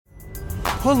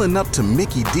Pulling up to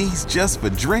Mickey D's just for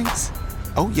drinks?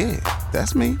 Oh yeah,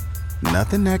 that's me.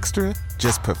 Nothing extra,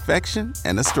 just perfection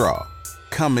and a straw.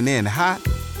 Coming in hot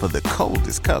for the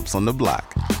coldest cups on the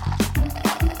block.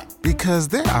 Because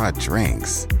there are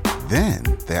drinks. Then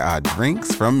there are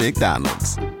drinks from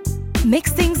McDonald's.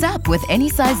 Mix things up with any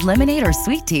size lemonade or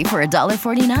sweet tea for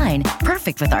 $1.49.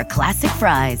 Perfect with our classic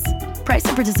fries. Price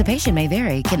and participation may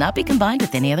vary. Cannot be combined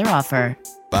with any other offer.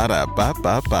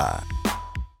 Ba-da-ba-ba-ba.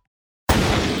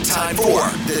 Time for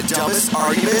the dumbest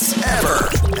arguments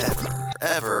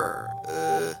ever.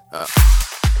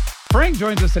 Frank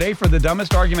joins us today for the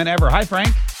dumbest argument ever. Hi, Frank.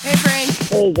 Hey, Frank.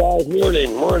 Hey, guys.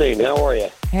 Morning. How are you?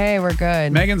 Hey, we're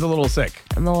good. Megan's a little sick,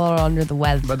 I'm a little under the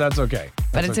weather. but that's okay.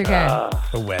 But it's okay.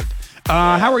 The web.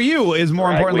 How are you is more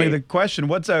Right, importantly we- the question.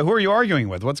 Who are you arguing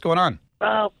with? What's going on?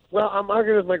 Well, I'm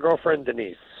arguing with my girlfriend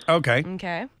Denise, Okay.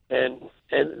 Okay. and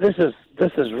this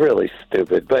is really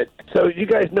stupid. But so you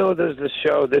guys know there's this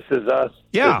show, This Is Us.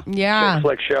 Yeah. Yeah.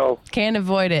 Netflix show. Can't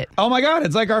avoid it. Oh my God,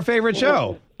 it's like our favorite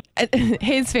show.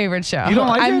 His favorite show. You don't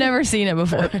like I've it? never seen it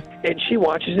before. And she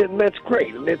watches it, and that's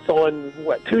great. And it's on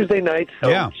Tuesday nights. So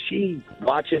Yeah. she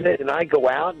watches it, and I go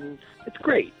out, and it's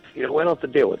great. You know, I don't have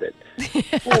to deal with it.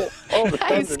 Well, all of a I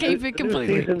sudden, escape it the new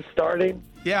completely. season starting.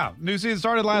 Yeah. New season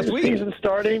started last New week. season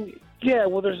starting. Yeah.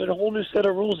 Well, there's a whole new set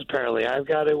of rules. Apparently, I've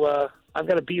got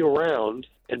to be around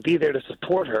and be there to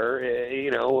support her.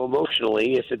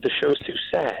 Emotionally, if the show's too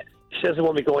sad. She doesn't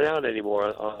want me going out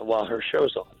anymore while her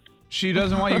show's on. She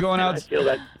doesn't want you going I out feel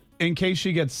that. in case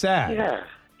she gets sad.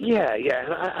 Yeah.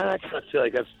 And I kind of feel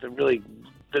like that's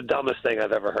the dumbest thing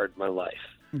I've ever heard in my life.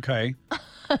 Okay.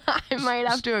 I might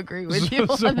have to agree with you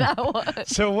on that one.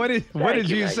 So what did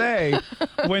you, you Megan. say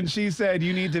when she said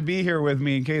you need to be here with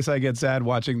me in case I get sad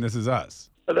watching This Is Us?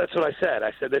 But that's what I said.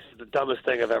 I said this is the dumbest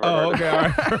thing I've ever heard. Oh, okay.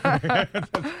 All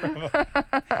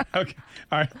right. Okay.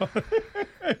 All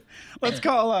right. Let's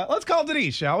call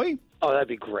Denise, shall we? Oh, that'd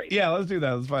be great. Yeah, let's do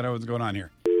that. Let's find out what's going on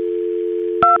here.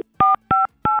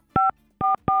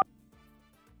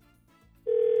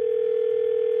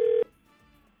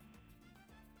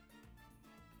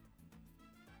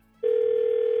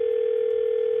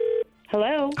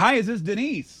 Hello. Hi, is this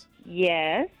Denise?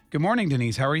 Yes. Good morning,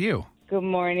 Denise. How are you? Good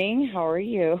morning. How are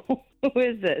you? Who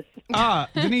is this?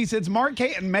 Denise, it's Mark,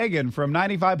 Kate, and Meghan from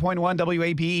 95.1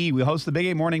 WAPE. We host the Big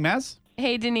 8 Morning Mess.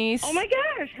 Hey, Denise. Oh my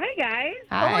gosh. Hi guys.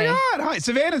 Hi. Oh my God. Hi.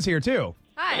 Savannah's here too.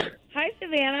 Hi. Hi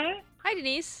Savannah. Hi,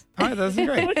 Denise. Hi, this is So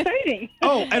great. exciting.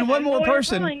 Oh, and one I more know I'm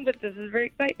person. calling, but this is very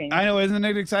exciting. I know, isn't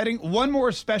it exciting? One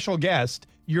more special guest,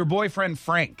 your boyfriend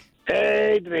Frank.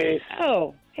 Hey, Denise.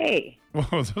 Oh, hey.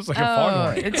 Whoa, that was like a Oh,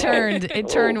 foghorn. it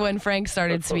turned when Frank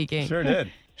started speaking. Sure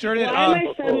did. Sure did. Why am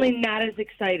I suddenly not as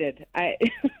excited?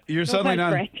 You're No suddenly offense,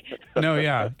 not. Frank. No,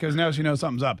 yeah, because now she knows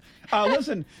something's up.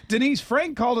 Listen, Denise,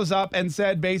 Frank called us up and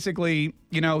said basically,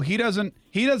 he doesn't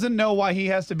know why he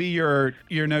has to be your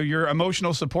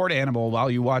emotional support animal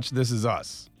while you watch This Is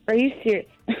Us. Are you serious?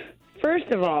 First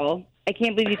of all, I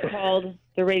can't believe you called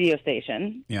the radio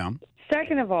station. Yeah.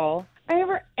 Second of all, I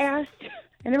never asked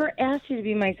you to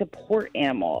be my support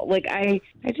animal. Like I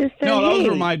just said, No, those hey,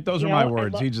 were my I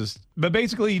words. lo- But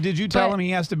basically, did you tell But- him he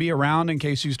has to be around in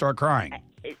case you start crying?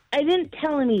 I didn't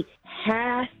tell him he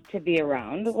has to be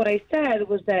around. What I said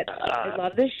was that I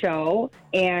love the show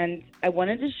and I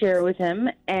wanted to share it with him,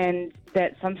 and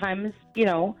that sometimes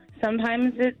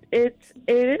it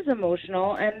is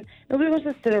emotional, and nobody wants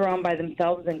to sit around by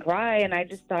themselves and cry. And I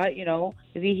just thought,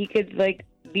 maybe he could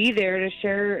be there to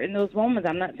share in those moments.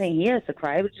 I'm not saying he has to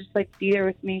cry, but just be there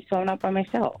with me so I'm not by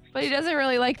myself. But he doesn't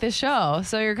really like the show,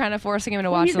 so you're kind of forcing him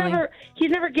to watch something.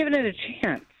 He's never given it a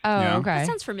chance. Oh, Yeah. okay. That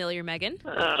sounds familiar, Megan.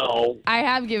 Oh. I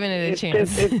have given it a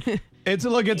chance. It's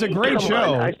a great Come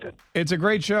show. on, It's a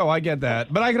great show. I get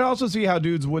that, but I could also see how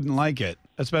dudes wouldn't like it,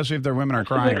 especially if their women are The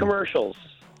crying. commercials.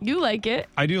 You like it.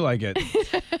 I do like it.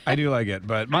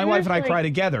 But my wife and I cry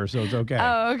together, so it's okay.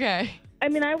 Oh, okay. I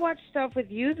mean, I watch stuff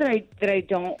with you that I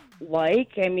don't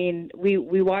like. I mean, we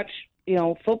watch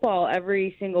football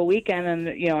every single weekend, and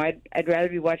I'd rather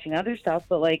be watching other stuff.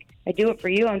 But I do it for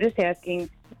you. I'm just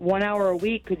asking. 1 hour a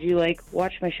week, could you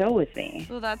watch my show with me?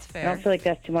 Well, that's I fair. don't feel like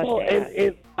that's too much Well, to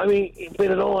ask. but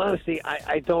in all honesty,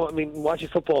 I don't. I mean, watching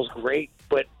football is great,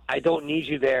 but I don't need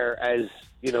you there as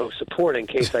support in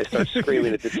case I start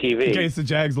screaming at the TV. In case the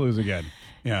Jags lose again.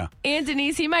 Yeah. And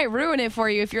Denise, he might ruin it for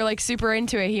you if you're super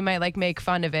into it. He might make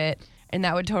fun of it, and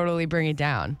that would totally bring it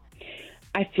down.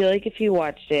 I feel like if he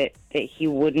watched it, that he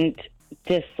wouldn't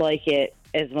dislike it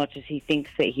as much as he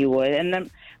thinks that he would. And I'm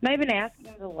not even asking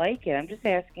him to like it. I'm just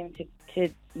asking him to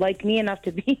like me enough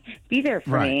to be there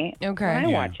for Right. me Okay. when I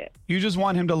Yeah. watch it. You just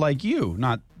want him to like you,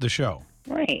 not the show.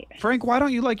 Right. Frank, why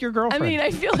don't you like your I girlfriend? mean, I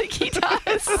feel like he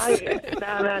does.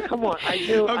 No, come on. I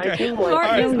do. Okay. I do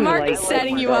Mark like is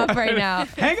setting you up right now.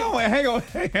 Hang on.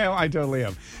 I totally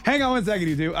am. Hang on one second,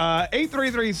 you two.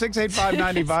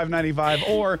 833-685-9595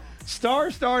 or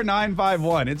star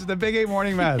 951. It's the Big 8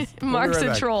 Morning Mess. We'll be Mark's right a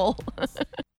back. troll.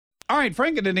 All right,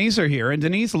 Frank and Denise are here, and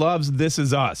Denise loves This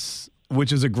Is Us,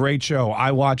 which is a great show.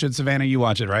 I watch it. Savannah, you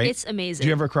watch it, right? It's amazing. Do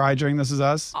you ever cry during This Is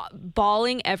Us?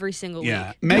 Bawling every single week.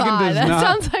 Megan God, does that not.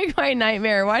 sounds like my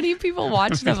nightmare. Why do people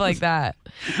watch stuff like that?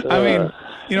 I mean,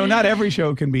 not every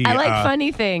show can be. I like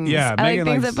funny things. yeah, I Megan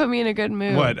like things likes- that put me in a good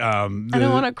mood. What? I don't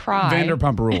want to cry.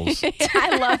 Vanderpump Rules.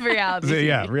 I love reality. So,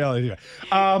 yeah, reality.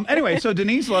 Anyway, so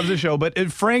Denise loves the show, but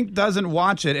if Frank doesn't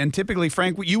watch it, and typically,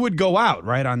 Frank, you would go out,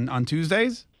 right, on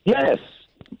Tuesdays? Yes.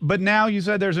 But now you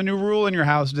said there's a new rule in your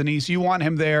house, Denise. You want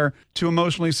him there to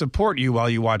emotionally support you while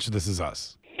you watch This Is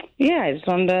Us. Yeah, I just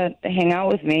wanted to hang out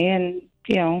with me and,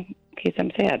 in case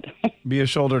I'm sad. Be a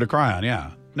shoulder to cry on,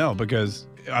 yeah. No, because,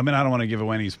 I mean, I don't want to give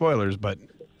away any spoilers, but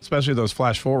especially those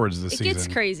flash forwards this It season. gets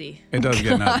crazy. It does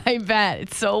get nuts. I bet.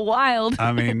 It's so wild.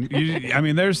 I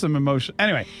mean, there's some emotion.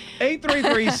 Anyway,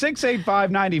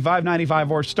 833-685-9595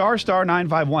 or star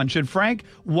 951. Should Frank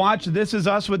watch This Is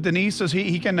Us with Denise so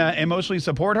he can emotionally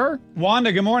support her?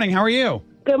 Wanda, good morning. How are you?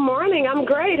 Good morning. I'm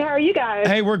great. How are you guys?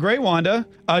 Hey, we're great, Wanda.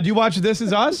 Do you watch This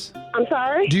Is Us? I'm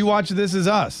sorry? Do you watch This Is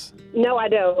Us? No, I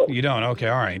don't. You don't? Okay,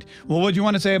 all right. Well, what do you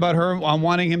want to say about her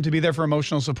wanting him to be there for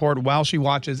emotional support while she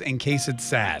watches in case it's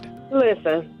sad?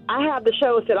 Listen, I have the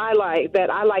shows that I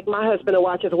like my husband to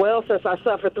watch as well, since I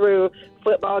suffer through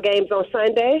football games on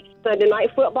Sunday, Sunday night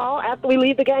football after we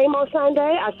leave the game on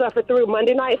Sunday. I suffer through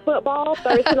Monday night football,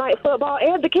 Thursday night football,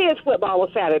 and the kids' football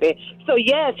on Saturday. So,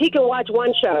 yes, he can watch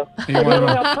one show. Mental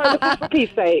health purposes, for peace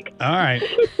sake. All right.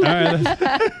 All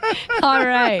right. All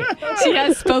right. She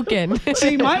has spoken.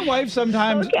 See, my wife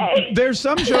sometimes, Okay. there's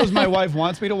some shows my wife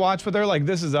wants me to watch with her, like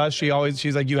This Is Us.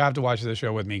 She's like, you have to watch this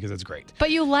show with me because it's great. But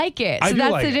you like it. I So do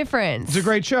that's like the it. difference. It's a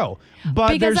great show. But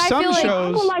Because there's I some feel like- I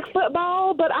shows. don't like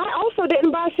football, but I also didn't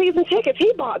buy season tickets.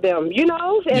 He bought them, and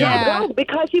Yeah. I go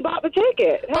because he bought the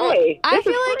ticket. Hey, I this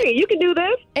feel is like- free. You can do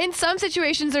this. In some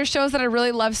situations, there's shows that I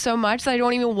really love so much that I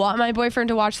don't even want my boyfriend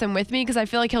to watch them with me because I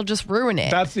feel like he'll just ruin it.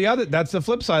 That's the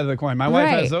flip side of the coin. My wife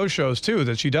Right. has those shows too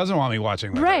that she doesn't want me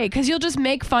watching. With her. Right, because you'll just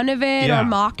make fun of it Yeah. or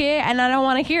mock it, and I don't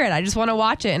want to hear it. I just want to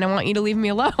watch it, and I want you to leave me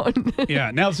alone. Yeah.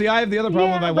 Now, see, I have the other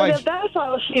problem with my but wife. if that's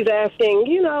all she's asking,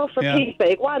 for Yeah. peace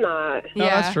sake, why not? No,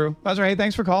 Yeah. that's true. That's right. Hey,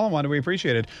 thanks for calling, Wanda. We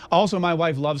appreciate it. Also, my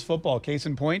wife loves football. Case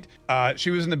in point, she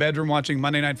was in the bedroom watching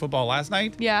Monday Night Football last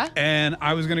night. Yeah. And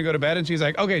I was going to go to bed, and she's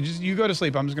like, okay, just you go to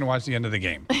sleep. I'm just going to watch the end of the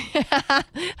game.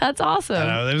 That's awesome.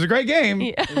 It was a great game.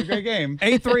 It was a great game.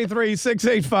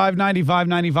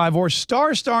 833-685-9595 or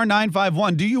star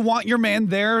 951. Do you want your man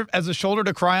there as a shoulder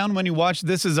to cry on when you watch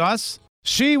This Is Us?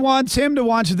 She wants him to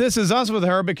watch This Is Us with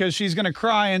her because she's going to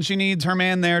cry and she needs her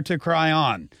man there to cry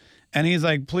on. And he's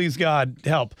like, please, God,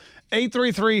 help.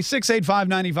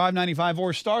 833-685-9595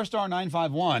 or star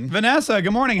 951. Vanessa,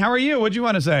 good morning. How are you? What'd you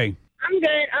want to say? I'm good.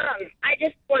 I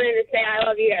just wanted to say I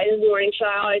love you guys' morning show.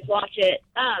 I always watch it.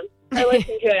 I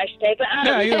listen to it, I should say. But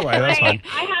Yeah, either way, that's fine.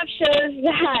 I have shows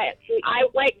that I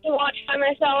like to watch by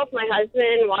myself. My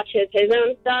husband watches his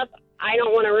own stuff. I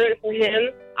don't want to ruin it for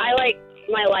him. I like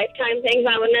my Lifetime things.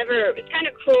 I would never. It's kind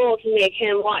of cruel to make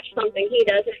him watch something he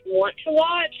doesn't want to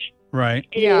watch. Right.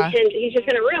 And Yeah. he's just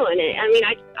going to ruin it. I mean,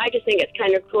 I just think it's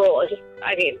kind of cruel. It's just,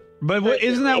 But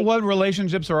isn't that what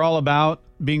relationships are all about?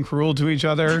 Being cruel to each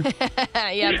other?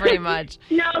 Yeah, pretty much.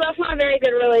 No, that's not a very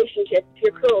good relationship if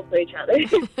you're cruel to each other.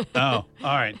 Oh,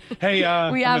 all right. Hey,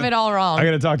 We have it all wrong. I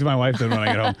got to talk to my wife then when I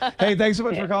get home. Hey, thanks so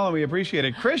much for calling. We appreciate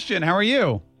it. Christian, how are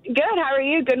you? Good. How are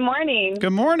you? Good morning. Good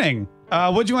morning.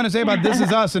 What do you want to say about This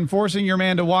Is Us and forcing your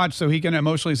man to watch so he can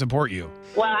emotionally support you?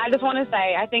 Well, I just want to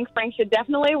say I think Frank should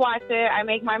definitely watch it. I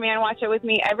make my man watch it with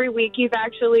me every week. He's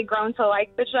actually grown to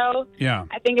like the show. Yeah.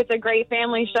 I think it's a great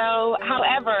family show.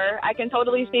 However, I can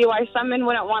totally see why some men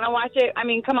wouldn't want to watch it. I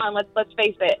mean, come on, let's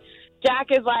face it. Jack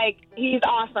is he's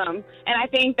awesome, and I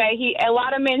think that a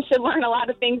lot of men should learn a lot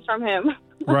of things from him.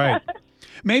 Right.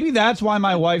 Maybe that's why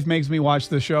my wife makes me watch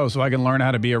the show so I can learn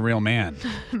how to be a real man.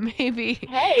 Maybe.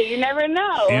 Hey, you never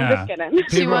know. Yeah. I'm just kidding.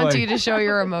 She People are wants like- you to show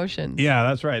your emotions. Yeah,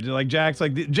 that's right.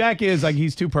 Jack is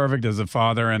he's too perfect as a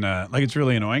father and it's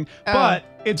really annoying. Oh. But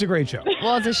it's a great show.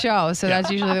 Well, it's a show, so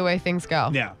that's usually the way things go.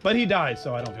 Yeah, but he dies,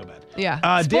 so I don't feel bad. Yeah.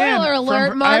 Dan, Spoiler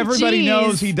alert, Mark. everybody Jeez.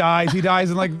 knows he dies. He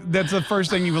dies, and that's the first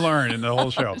thing you learn in the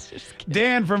whole show.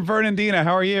 Dan from Fernandina,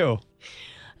 how are you?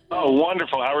 Oh,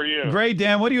 wonderful. How are you? Great,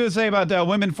 Dan. What do you say about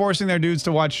women forcing their dudes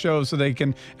to watch shows so they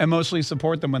can emotionally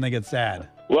support them when they get sad?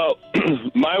 Well,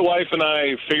 my wife and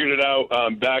I figured it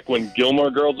out back when Gilmore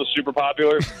Girls was super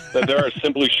popular, that there are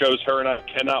simply shows her and I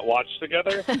cannot watch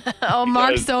together. Oh,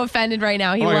 Mark's so offended right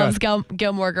now. He loves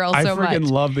Gilmore Girls so much. I freaking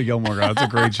love the Gilmore Girls. It's a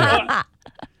great show.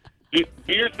 Do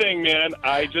your thing, man.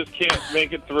 I just can't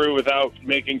make it through without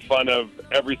making fun of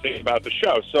everything about the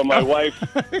show. So my wife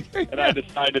and I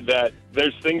decided that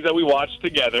there's things that we watch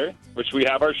together, which we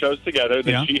have our shows together,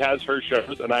 then she has her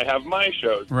shows and I have my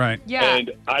shows. Right. Yeah.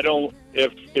 And I don't,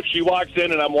 if she walks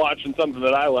in and I'm watching something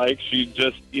that I like, she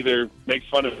just either makes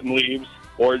fun of it and leaves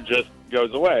or just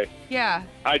goes away. Yeah.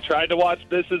 I tried to watch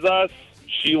This Is Us.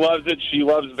 She loves it. She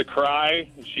loves the cry.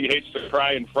 She hates to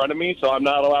cry in front of me, so I'm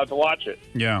not allowed to watch it.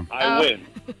 Yeah. I win.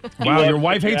 Wow, your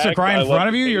wife hates to cry in front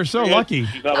of you? You're so lucky.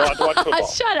 She's not allowed to watch football.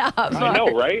 Shut up. I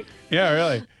know, right? Yeah,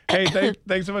 really. Hey,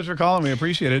 thanks so much for calling. We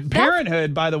appreciate it.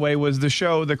 Parenthood, by the way, was the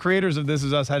show. The creators of This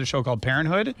Is Us had a show called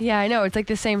Parenthood. Yeah, I know. It's like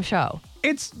the same show.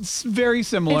 It's very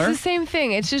similar. It's the same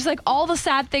thing. It's just like all the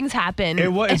sad things happen.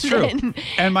 It's true.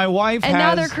 And my wife and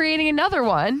now they're creating another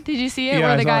one. Did you see it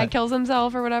where the guy kills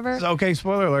himself or whatever? Okay,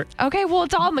 spoiler alert. Okay, well,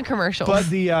 it's all in the commercials. But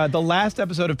the last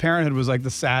episode of Parenthood was like the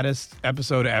saddest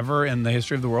episode ever in the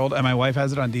history of the world. And my wife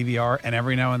has it on DVR, and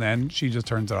every now and then she just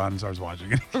turns it on and starts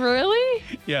watching it. Really?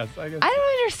 Yes, I guess. I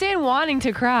don't understand wanting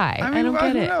to cry. I don't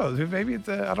get it. Who knows? Maybe it's,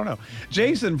 I don't know.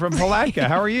 Jason from Palatka,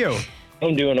 how are you?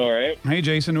 I'm doing all right. Hey,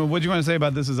 Jason, what do you want to say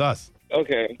about This Is Us?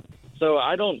 Okay. So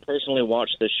I don't personally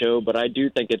watch the show, but I do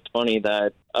think it's funny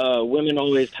that women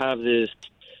always have this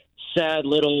sad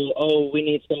little, we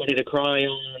need somebody to cry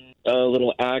on,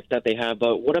 little act that they have.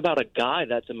 But what about a guy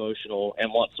that's emotional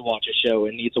and wants to watch a show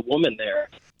and needs a woman there?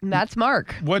 That's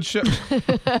Mark. What show?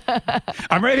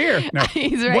 I'm right here. No.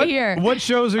 He's right here. What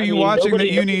shows are you watching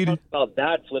that you need? About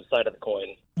that flip side of the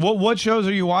coin. What shows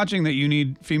are you watching that you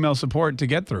need female support to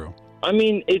get through? I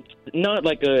mean, it's not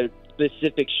like a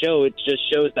specific show. It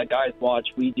just shows that guys watch.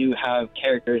 We do have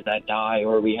characters that die,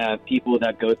 or we have people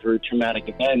that go through traumatic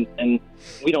events, and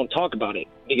we don't talk about it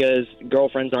because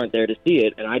girlfriends aren't there to see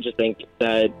it. And I just think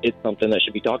that it's something that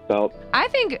should be talked about. I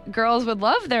think girls would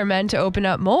love their men to open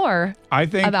up more. I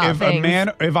think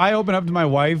if I open up to my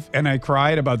wife and I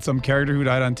cried about some character who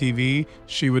died on TV,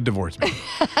 she would divorce me.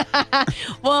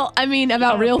 Well, I mean,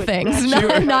 about real things,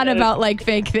 not about like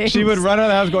fake things. She would run out of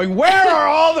the house going, "Where are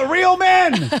all the real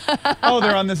men?" Oh,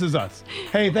 they're on This Is Us.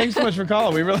 Hey, thanks so much for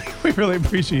calling. We really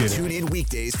appreciate it. Tune in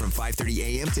weekdays from 5:30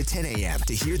 a.m. to 10 a.m.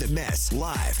 to hear the mess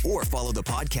live or follow the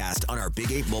podcast on our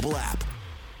Big 8 mobile app.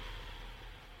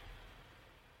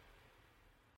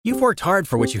 You've worked hard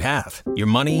for what you have. Your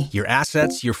money, your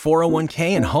assets, your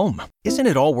 401k, and home. Isn't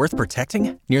it all worth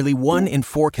protecting? Nearly 1 in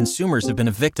 4 consumers have been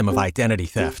a victim of identity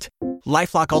theft.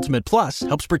 LifeLock Ultimate Plus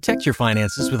helps protect your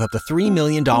finances with up to $3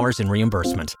 million in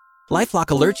reimbursement. LifeLock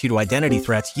alerts you to identity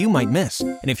threats you might miss.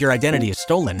 And if your identity is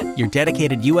stolen, your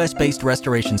dedicated U.S.-based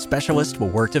restoration specialist will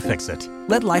work to fix it.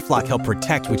 Let LifeLock help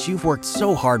protect what you've worked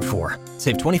so hard for.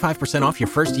 Save 25% off your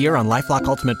first year on LifeLock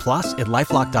Ultimate Plus at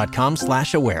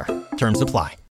LifeLock.com/aware. Terms apply.